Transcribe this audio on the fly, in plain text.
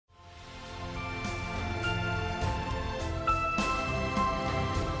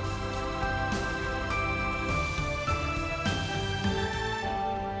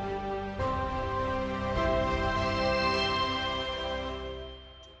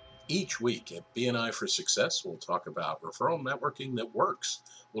Each week at BNI for Success, we'll talk about referral networking that works.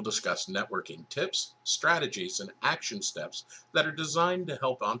 We'll discuss networking tips, strategies, and action steps that are designed to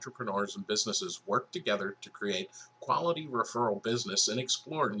help entrepreneurs and businesses work together to create quality referral business and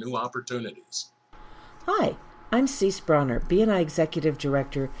explore new opportunities. Hi, I'm Cease Bronner, BNI Executive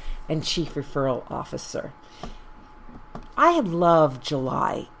Director and Chief Referral Officer. I have loved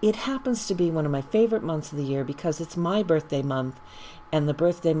July. It happens to be one of my favorite months of the year because it's my birthday month and the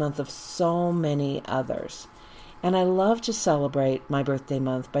birthday month of so many others. And I love to celebrate my birthday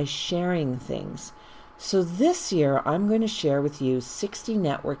month by sharing things. So this year, I'm going to share with you 60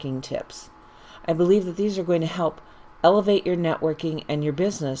 networking tips. I believe that these are going to help elevate your networking and your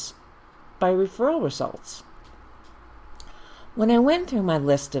business by referral results. When I went through my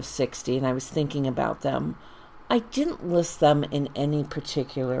list of 60 and I was thinking about them, I didn't list them in any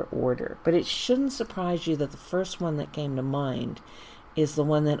particular order, but it shouldn't surprise you that the first one that came to mind is the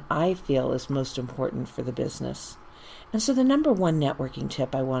one that I feel is most important for the business. And so the number one networking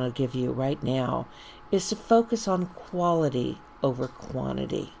tip I want to give you right now is to focus on quality over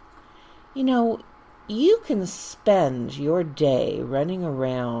quantity. You know, you can spend your day running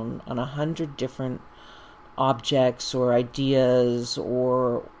around on 100 different objects or ideas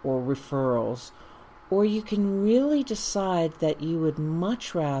or referrals, or you can really decide that you would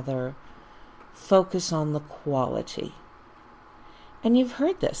much rather focus on the quality. And you've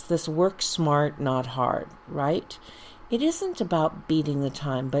heard this work smart, not hard, right? It isn't about beating the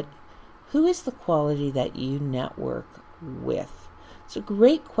time, but who is the quality that you network with? It's a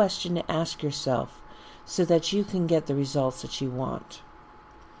great question to ask yourself so that you can get the results that you want.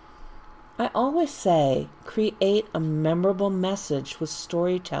 I always say, create a memorable message with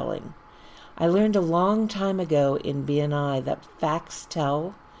storytelling. I learned a long time ago in BNI that facts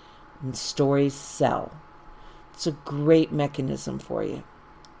tell and stories sell. It's a great mechanism for you.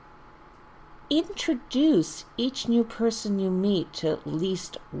 Introduce each new person you meet to at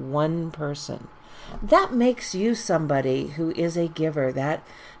least one person. That makes you somebody who is a giver,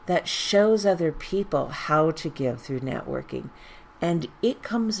 that shows other people how to give through networking, and it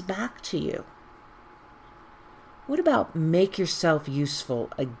comes back to you. What about make yourself useful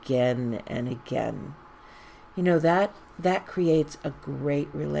again and again? You know, that creates a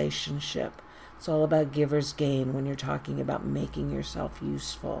great relationship. It's all about giver's gain when you're talking about making yourself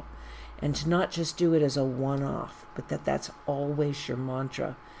useful. And to not just do it as a one-off, but that's always your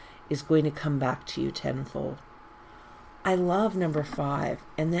mantra, is going to come back to you tenfold. I love number 5,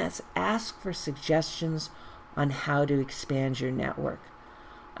 and that's ask for suggestions on how to expand your network.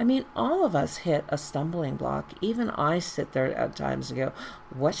 I mean, all of us hit a stumbling block. Even I sit there at times and go,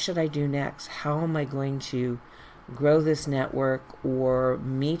 what should I do next? How am I going to grow this network or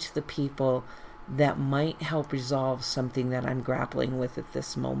meet the people that might help resolve something that I'm grappling with at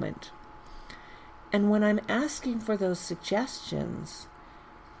this moment? And when I'm asking for those suggestions,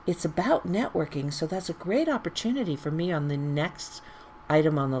 it's about networking, so that's a great opportunity for me on the next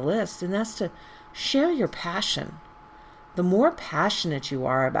item on the list, and that's to share your passion. The more passionate you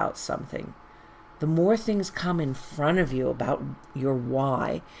are about something, the more things come in front of you about your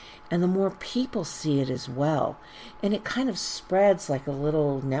why, and the more people see it as well. And it kind of spreads like a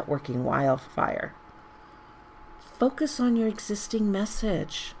little networking wildfire. Focus on your existing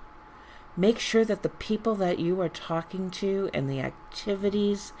message. Make sure that the people that you are talking to and the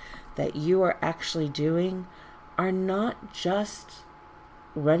activities that you are actually doing are not just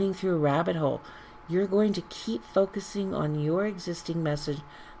running through a rabbit hole. You're going to keep focusing on your existing message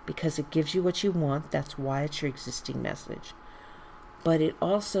because it gives you what you want. That's why it's your existing message. But it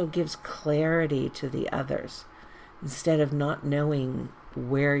also gives clarity to the others instead of not knowing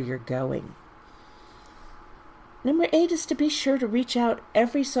where you're going. Number 8 is to be sure to reach out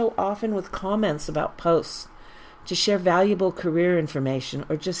every so often with comments about posts, to share valuable career information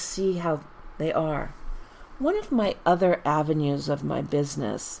or just see how they are. One of my other avenues of my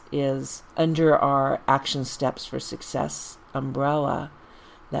business is under our Action Steps for Success umbrella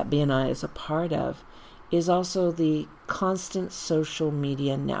that BNI is a part of, is also the constant social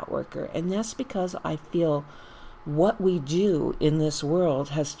media networker. And that's because I feel what we do in this world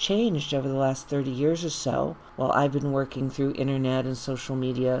has changed over the last 30 years or so while I've been working through internet and social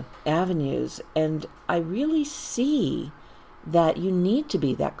media avenues. And I really see that you need to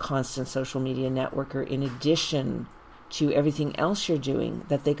be that constant social media networker in addition to everything else you're doing,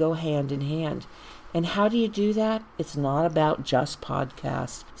 that they go hand in hand. And how do you do that? It's not about just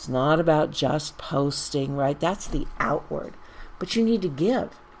podcasts. It's not about just posting, right? That's the outward. But you need to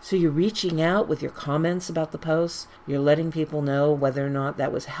give. So you're reaching out with your comments about the posts. You're letting people know whether or not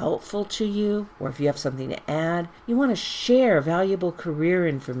that was helpful to you, or if you have something to add. You want to share valuable career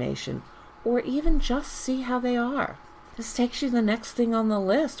information, or even just see how they are. This takes you to the next thing on the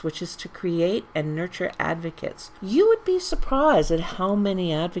list, which is to create and nurture advocates. You would be surprised at how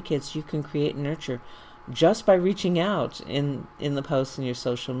many advocates you can create and nurture just by reaching out in the posts in your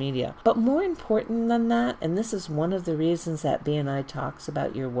social media. But more important than that, and this is one of the reasons that BNI talks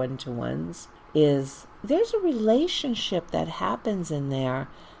about your one-to-ones, is there's a relationship that happens in there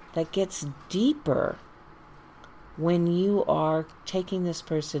that gets deeper when you are taking this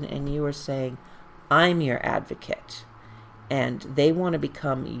person and you are saying, I'm your advocate, and they want to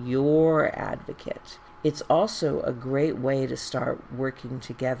become your advocate. It's also a great way to start working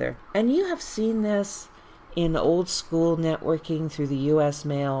together. And you have seen this in old school networking through the U.S.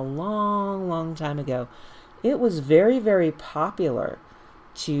 mail a long, long time ago. It was very, very popular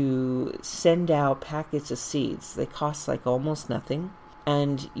to send out packets of seeds. They cost like almost nothing.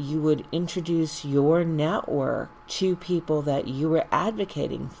 And you would introduce your network to people that you were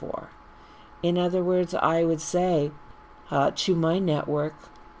advocating for. In other words, I would say to my network,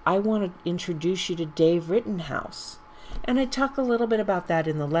 I want to introduce you to Dave Rittenhouse. And I talk a little bit about that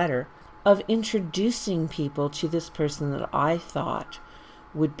in the letter, of introducing people to this person that I thought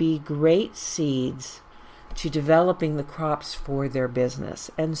would be great seeds to developing the crops for their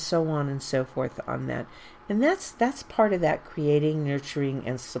business, and so on and so forth on that. And that's part of that creating, nurturing,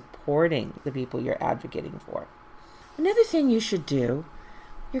 and supporting the people you're advocating for. Another thing you should do,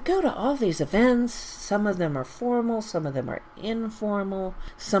 you go to all these events. Some of them are formal, some of them are informal,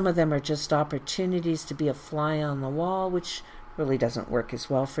 some of them are just opportunities to be a fly on the wall, which really doesn't work as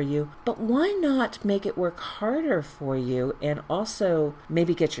well for you. But why not make it work harder for you, and also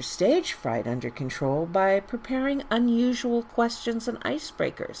maybe get your stage fright under control by preparing unusual questions and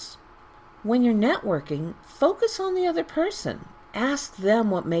icebreakers? When you're networking, focus on the other person. Ask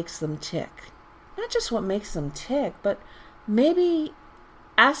them what makes them tick. Not just what makes them tick, but maybe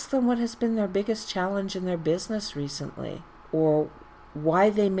ask them what has been their biggest challenge in their business recently, or why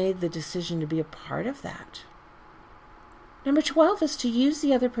they made the decision to be a part of that. Number 12 is to use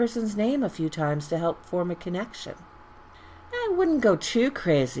the other person's name a few times to help form a connection. I wouldn't go too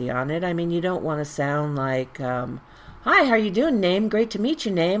crazy on it. I mean, you don't want to sound like, hi, how are you doing, name? Great to meet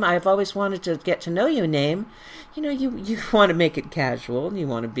you, name. I've always wanted to get to know you, name. You know, you want to make it casual and you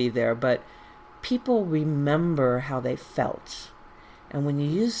want to be there, but people remember how they felt. And when you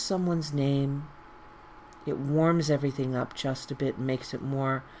use someone's name, it warms everything up just a bit and makes it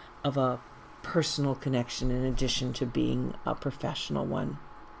more of a personal connection in addition to being a professional one.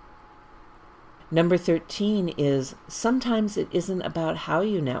 Number 13 is sometimes it isn't about how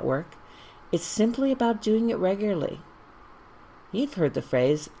you network. It's simply about doing it regularly. You've heard the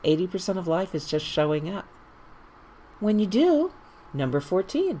phrase, 80% of life is just showing up. When you do, number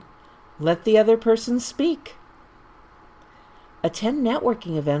 14, let the other person speak. Attend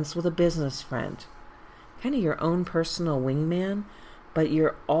networking events with a business friend. Kind of your own personal wingman, but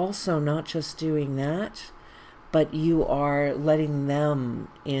you're also not just doing that, but you are letting them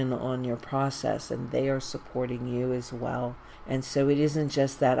in on your process, and they are supporting you as well. And so it isn't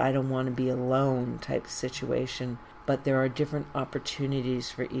just that I don't want to be alone type situation, but there are different opportunities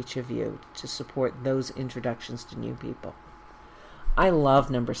for each of you to support those introductions to new people. I love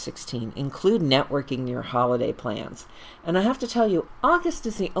number 16. Include networking in your holiday plans. And I have to tell you, August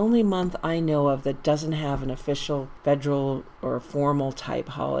is the only month I know of that doesn't have an official federal or formal type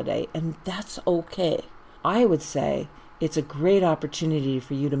holiday, and that's okay. I would say it's a great opportunity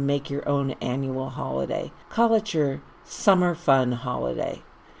for you to make your own annual holiday. Call it your summer fun holiday.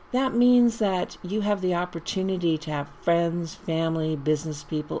 That means that you have the opportunity to have friends, family, business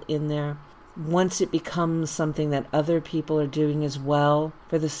people in there. Once it becomes something that other people are doing as well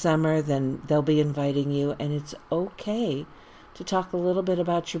for the summer, then they'll be inviting you, and it's okay to talk a little bit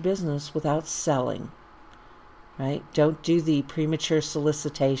about your business without selling, right? Don't do the premature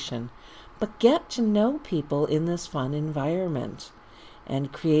solicitation, but get to know people in this fun environment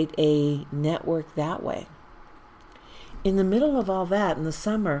and create a network that way. In the middle of all that, in the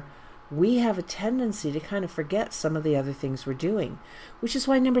summer, we have a tendency to kind of forget some of the other things we're doing, which is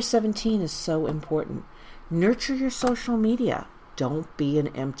why number 17 is so important. Nurture your social media. Don't be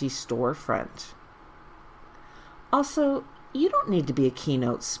an empty storefront. Also, you don't need to be a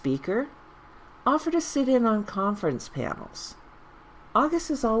keynote speaker. Offer to sit in on conference panels.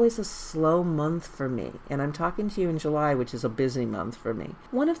 August is always a slow month for me, and I'm talking to you in July, which is a busy month for me.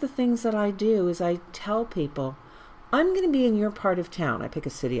 One of the things that I do is I tell people, I'm going to be in your part of town. I pick a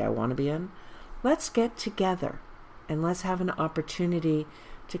city I want to be in. Let's get together and let's have an opportunity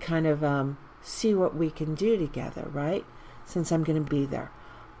to kind of see what we can do together, right? Since I'm going to be there.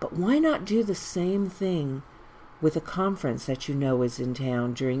 But why not do the same thing with a conference that you know is in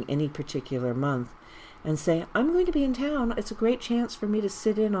town during any particular month and say, I'm going to be in town. It's a great chance for me to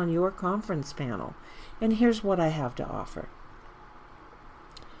sit in on your conference panel. And here's what I have to offer.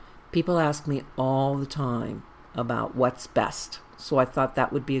 People ask me all the time about what's best. So I thought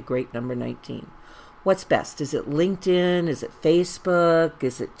that would be a great number 19. What's best? Is it LinkedIn? Is it Facebook?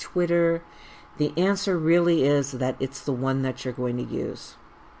 Is it Twitter? The answer really is that it's the one that you're going to use.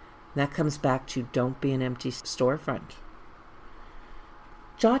 That comes back to don't be an empty storefront.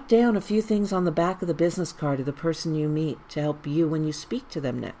 Jot down a few things on the back of the business card of the person you meet to help you when you speak to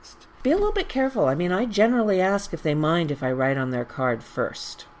them next. Be a little bit careful. I generally ask if they mind if I write on their card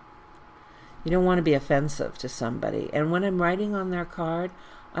first. You don't want to be offensive to somebody. And when I'm writing on their card,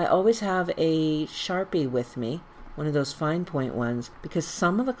 I always have a Sharpie with me, one of those fine point ones, because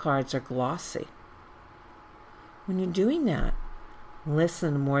some of the cards are glossy. When you're doing that,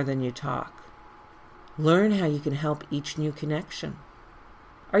 listen more than you talk. Learn how you can help each new connection.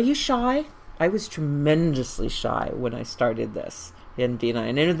 Are you shy? I was tremendously shy when I started this in BNI.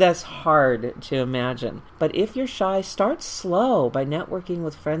 And I know that's hard to imagine. But if you're shy, start slow by networking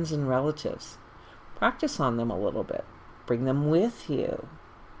with friends and relatives. Practice on them a little bit. Bring them with you.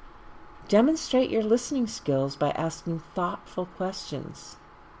 Demonstrate your listening skills by asking thoughtful questions.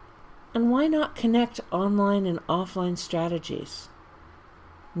 And why not connect online and offline strategies?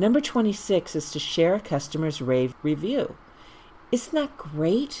 Number 26 is to share a customer's rave review. Isn't that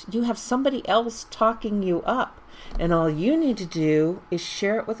great? You have somebody else talking you up, and all you need to do is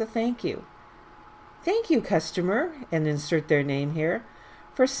share it with a thank you. Thank you, customer, and insert their name here,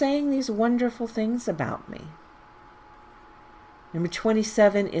 for saying these wonderful things about me. Number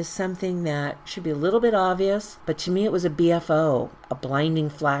 27 is something that should be a little bit obvious, but to me it was a BFO, a blinding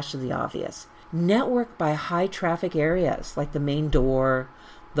flash of the obvious. Network by high traffic areas like the main door,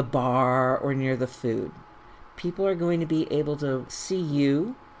 the bar, or near the food. People are going to be able to see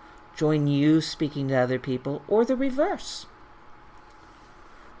you, join you speaking to other people, or the reverse.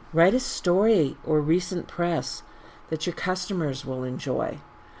 Write a story or recent press that your customers will enjoy.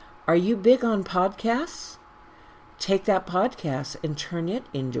 Are you big on podcasts? Take that podcast and turn it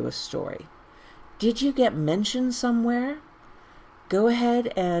into a story. Did you get mentioned somewhere? Go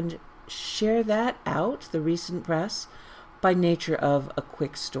ahead and share that out, the recent press, by nature of a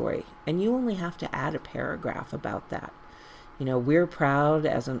quick story. And you only have to add a paragraph about that. We're proud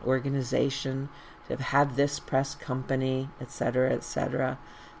as an organization to have had this press company, etc.,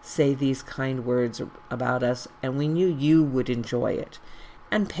 say these kind words about us, and we knew you would enjoy it.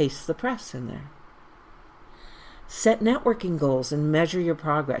 And paste the press in there. Set networking goals and measure your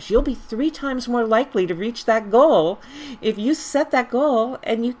progress. You'll be 3 times more likely to reach that goal if you set that goal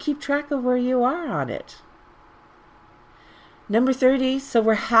and you keep track of where you are on it. Number 30, so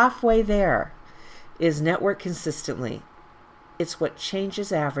we're halfway there, is network consistently. It's what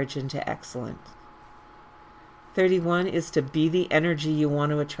changes average into excellent. 31 is to be the energy you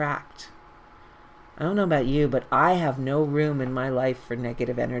want to attract. I don't know about you, but I have no room in my life for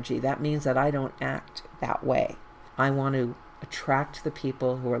negative energy. That means that I don't act that way. I want to attract the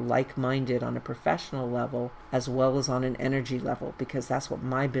people who are like-minded on a professional level as well as on an energy level, because that's what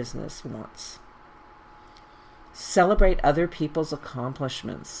my business wants. Celebrate other people's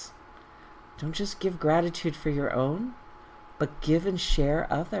accomplishments. Don't just give gratitude for your own, but give and share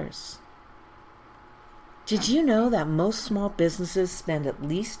others. Did you know that most small businesses spend at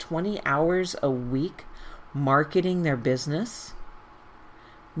least 20 hours a week marketing their business?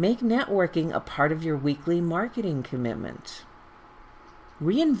 Make networking a part of your weekly marketing commitment.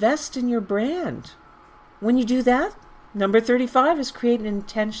 Reinvest in your brand. When you do that, number 35 is create an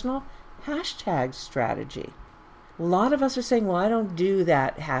intentional hashtag strategy. A lot of us are saying, well, I don't do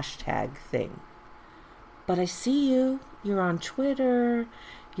that hashtag thing. But I see you. You're on Twitter.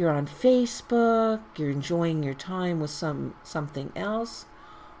 You're on Facebook. You're enjoying your time with something else.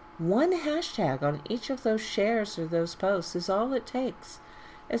 One hashtag on each of those shares or those posts is all it takes,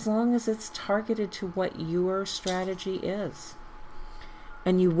 as long as it's targeted to what your strategy is.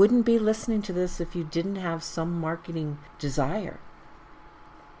 And you wouldn't be listening to this if you didn't have some marketing desire.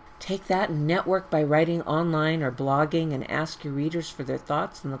 Take that and network by writing online or blogging and ask your readers for their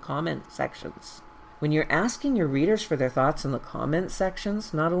thoughts in the comment sections. When you're asking your readers for their thoughts in the comment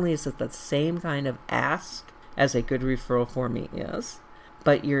sections, not only is it the same kind of ask as a good referral for me is,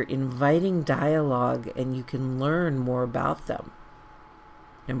 but you're inviting dialogue and you can learn more about them.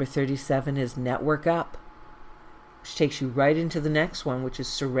 Number 37 is network up, which takes you right into the next one, which is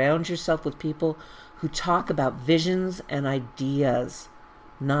surround yourself with people who talk about visions and ideas,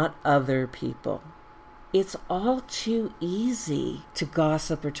 not other people. It's all too easy to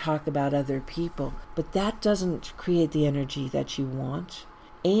gossip or talk about other people, but that doesn't create the energy that you want.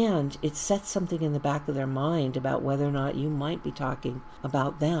 And it sets something in the back of their mind about whether or not you might be talking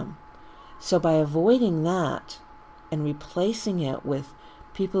about them. So by avoiding that and replacing it with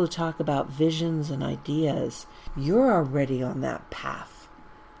people who talk about visions and ideas, you're already on that path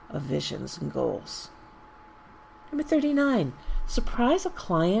of visions and goals. Number 39, surprise a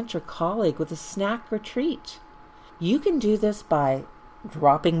client or colleague with a snack or treat. You can do this by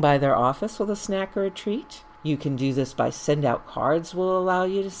dropping by their office with a snack or a treat. You can do this by send out cards will allow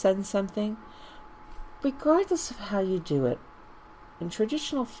you to send something. Regardless of how you do it, in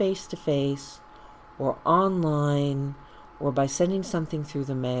traditional face-to-face or online or by sending something through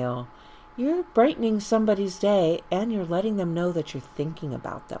the mail, you're brightening somebody's day and you're letting them know that you're thinking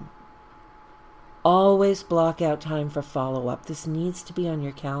about them. Always block out time for follow-up. This needs to be on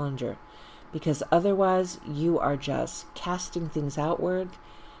your calendar because otherwise you are just casting things outward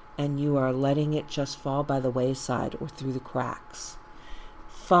and you are letting it just fall by the wayside or through the cracks.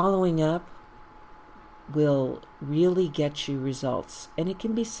 Following up will really get you results, and it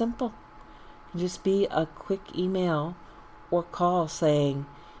can be simple. It can just be a quick email or call saying,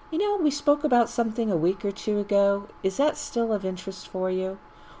 we spoke about something a week or two ago. Is that still of interest for you?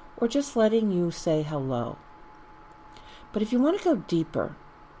 Or just letting you say hello. But if you want to go deeper,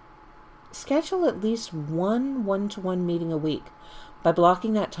 schedule at least one one-to-one meeting a week by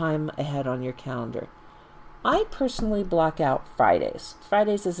blocking that time ahead on your calendar. I personally block out Fridays.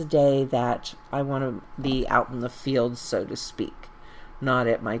 Fridays is a day that I want to be out in the field, so to speak, not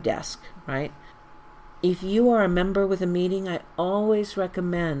at my desk, right? If you are a member with a meeting, I always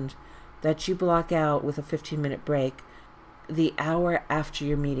recommend that you block out with a 15-minute break the hour after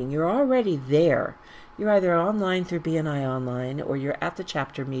your meeting. You're already there. You're either online through BNI Online or you're at the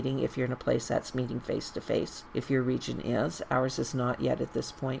chapter meeting if you're in a place that's meeting face-to-face, if your region is. Ours is not yet at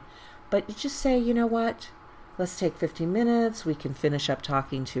this point. But you just say, you know what? Let's take 15 minutes. We can finish up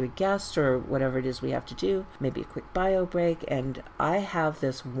talking to a guest or whatever it is we have to do. Maybe a quick bio break. And I have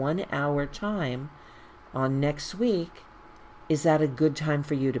this 1 hour time on next week. Is that a good time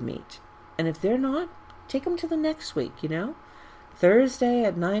for you to meet? And if they're not, take them to the next week, Thursday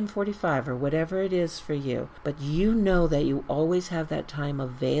at 9:45 or whatever it is for you. But you know that you always have that time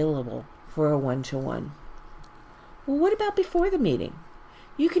available for a one-to-one. Well, what about before the meeting?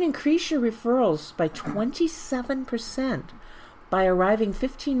 You can increase your referrals by 27% by arriving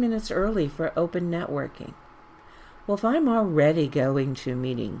 15 minutes early for open networking. Well, if I'm already going to a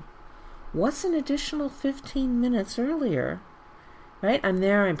meeting, what's an additional 15 minutes earlier? Right? I'm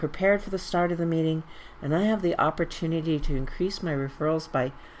there, I'm prepared for the start of the meeting, and I have the opportunity to increase my referrals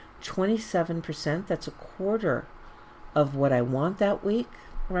by 27%. That's a quarter of what I want that week,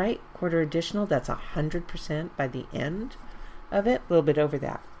 right? Quarter additional, that's 100% by the end of it, a little bit over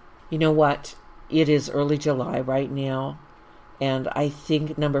that. You know what? It is early July right now, and I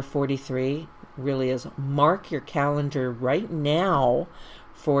think number 43 really is mark your calendar right now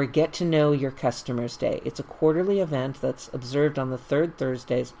for Get to Know Your Customers Day. It's a quarterly event that's observed on the third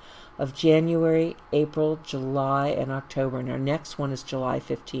Thursdays of January, April, July, and October. And our next one is July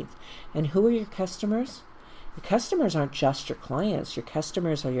 15th. And who are your customers? Your customers aren't just your clients. Your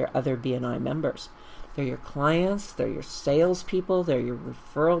customers are your other BNI members. They're your clients, they're your salespeople, they're your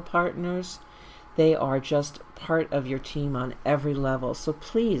referral partners. They are just part of your team on every level. So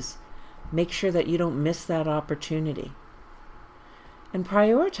please make sure that you don't miss that opportunity. And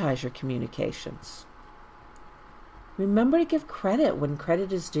prioritize your communications. Remember to give credit when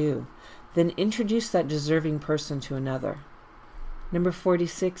credit is due. Then introduce that deserving person to another. Number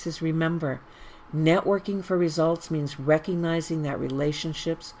 46 is remember, networking for results means recognizing that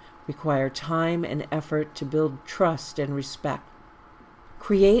relationships require time and effort to build trust and respect.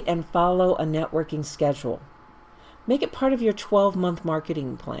 Create and follow a networking schedule. Make it part of your 12-month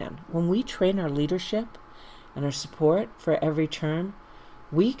marketing plan. When we train our leadership and our support for every term,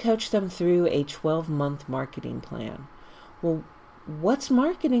 we coach them through a 12-month marketing plan. Well, what's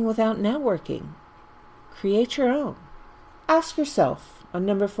marketing without networking? Create your own. Ask yourself on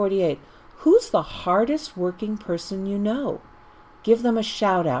number 48, who's the hardest working person you know? Give them a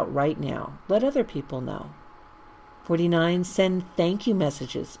shout out right now. Let other people know. 49, send thank you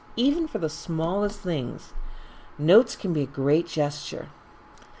messages, even for the smallest things. Notes can be a great gesture.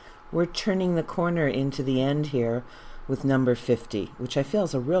 We're turning the corner into the end here with number 50, which I feel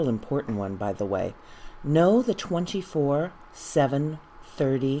is a real important one, by the way. Know the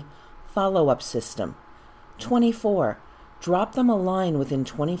 24/7/30 follow-up system. 24, drop them a line within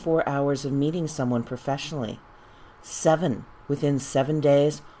 24 hours of meeting someone professionally. 7, Within 7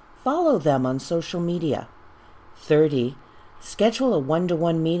 days, follow them on social media. 30. Schedule a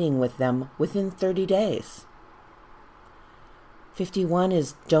one-to-one meeting with them within 30 days. 51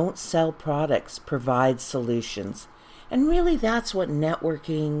 is don't sell products, provide solutions. And really that's what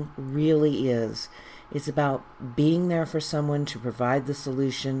networking really is. It's about being there for someone to provide the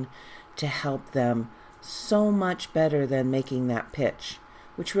solution to help them so much better than making that pitch,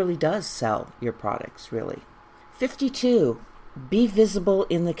 which really does sell your products, really. 52, be visible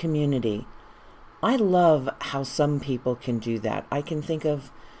in the community. I love how some people can do that. I can think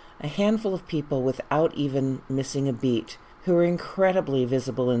of a handful of people without even missing a beat who are incredibly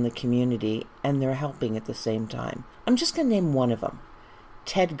visible in the community, and they're helping at the same time. I'm just going to name one of them,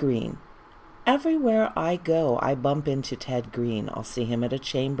 Ted Green. Everywhere I go, I bump into Ted Green. I'll see him at a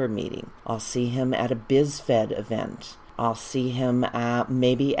chamber meeting. I'll see him at a BizFed event. I'll see him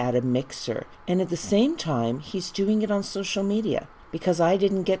maybe at a mixer. And at the same time, he's doing it on social media. Because I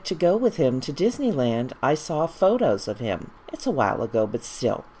didn't get to go with him to Disneyland, I saw photos of him. It's a while ago, but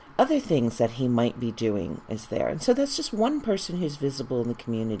still. Other things that he might be doing is there. And so that's just one person who's visible in the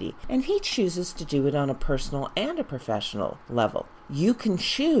community. And he chooses to do it on a personal and a professional level. You can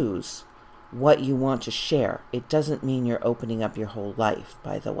choose what you want to share. It doesn't mean you're opening up your whole life,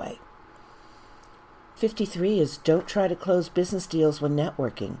 by the way. 53 is don't try to close business deals when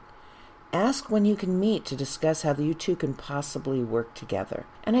networking. Ask when you can meet to discuss how you two can possibly work together.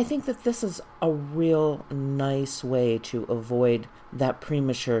 And I think that this is a real nice way to avoid that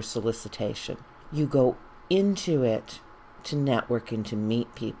premature solicitation. You go into it to network and to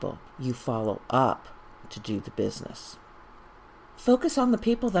meet people. You follow up to do the business. Focus on the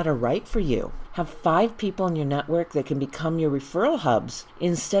people that are right for you. Have 5 people in your network that can become your referral hubs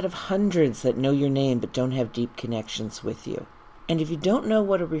instead of hundreds that know your name but don't have deep connections with you. And if you don't know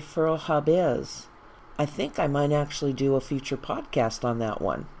what a referral hub is, I think I might actually do a future podcast on that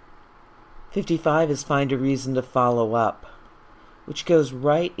one. 55 is find a reason to follow up, which goes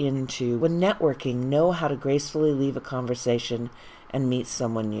right into when networking, know how to gracefully leave a conversation and meet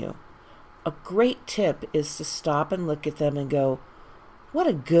someone new. A great tip is to stop and look at them and go, what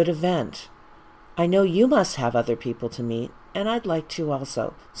a good event. I know you must have other people to meet, and I'd like to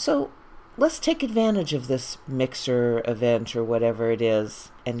also. So let's take advantage of this mixer event or whatever it is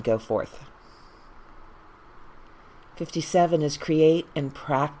and go forth. 57 is create and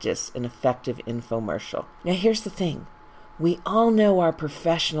practice an effective infomercial. Now here's the thing. We all know our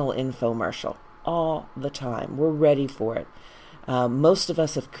professional infomercial all the time. We're ready for it. Most of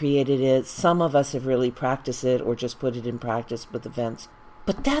us have created it. Some of us have really practiced it or just put it in practice with events.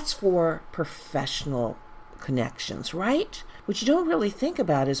 But that's for professional connections, right? What you don't really think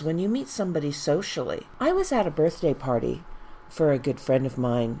about is when you meet somebody socially. I was at a birthday party for a good friend of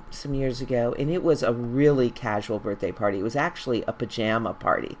mine some years ago, and it was a really casual birthday party. It was actually a pajama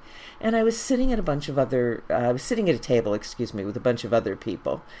party. And I was sitting at a table, with a bunch of other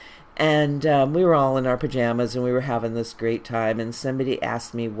people. And we were all in our pajamas, and we were having this great time, and somebody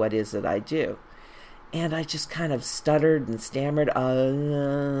asked me, what is it I do? And I just kind of stuttered and stammered,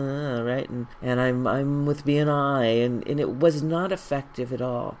 right? And I'm with BNI, and it was not effective at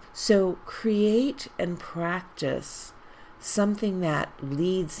all. So create and practice something that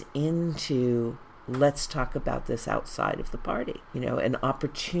leads into, let's talk about this outside of the party. An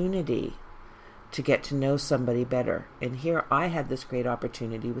opportunity to get to know somebody better. And here I had this great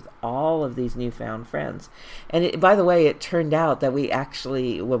opportunity with all of these newfound friends. And by the way, it turned out that we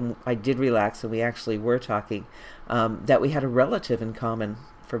actually, when I did relax and we actually were talking, that we had a relative in common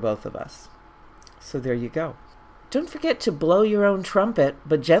for both of us. So there you go. Don't forget to blow your own trumpet,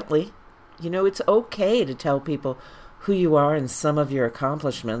 but gently. It's okay to tell people who you are and some of your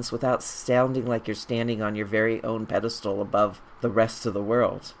accomplishments without sounding like you're standing on your very own pedestal above the rest of the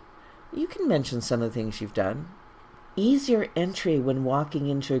world. You can mention some of the things you've done. Ease your entry when walking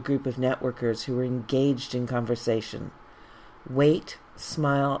into a group of networkers who are engaged in conversation. Wait,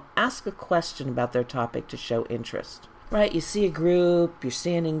 smile, ask a question about their topic to show interest. Right, you see a group, you're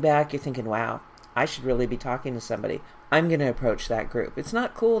standing back, you're thinking, wow, I should really be talking to somebody. I'm going to approach that group. It's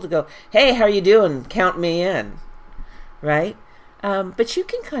not cool to go, hey, how are you doing? Count me in. Right? But you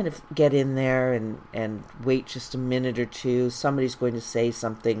can kind of get in there and wait just a minute or two. Somebody's going to say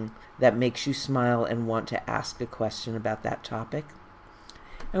something that makes you smile and want to ask a question about that topic.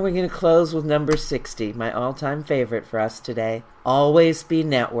 And we're going to close with number 60, my all-time favorite for us today. Always be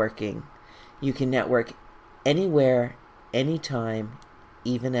networking. You can network anywhere, anytime,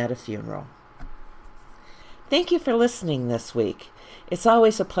 even at a funeral. Thank you for listening this week. It's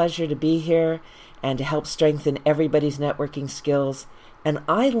always a pleasure to be here and to help strengthen everybody's networking skills. And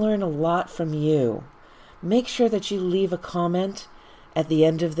I learn a lot from you Make sure that you leave a comment at the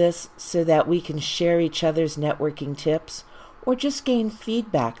end of this so that we can share each other's networking tips or just gain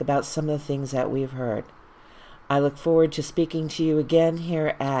feedback about some of the things that we've heard. I look forward to speaking to you again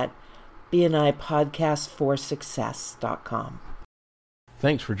here at BNI-Podcast4Success.com.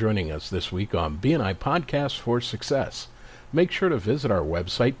 Thanks for joining us this week on BNI Podcast for Success. Make sure to visit our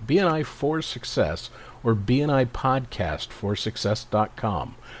website, BNI for Success, or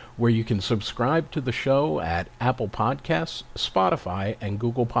BNIPodcast4Success.com, where you can subscribe to the show at Apple Podcasts, Spotify, and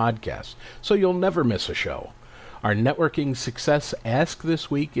Google Podcasts, so you'll never miss a show. Our Networking Success Ask this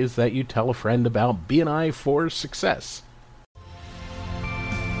week is that you tell a friend about BNI for Success.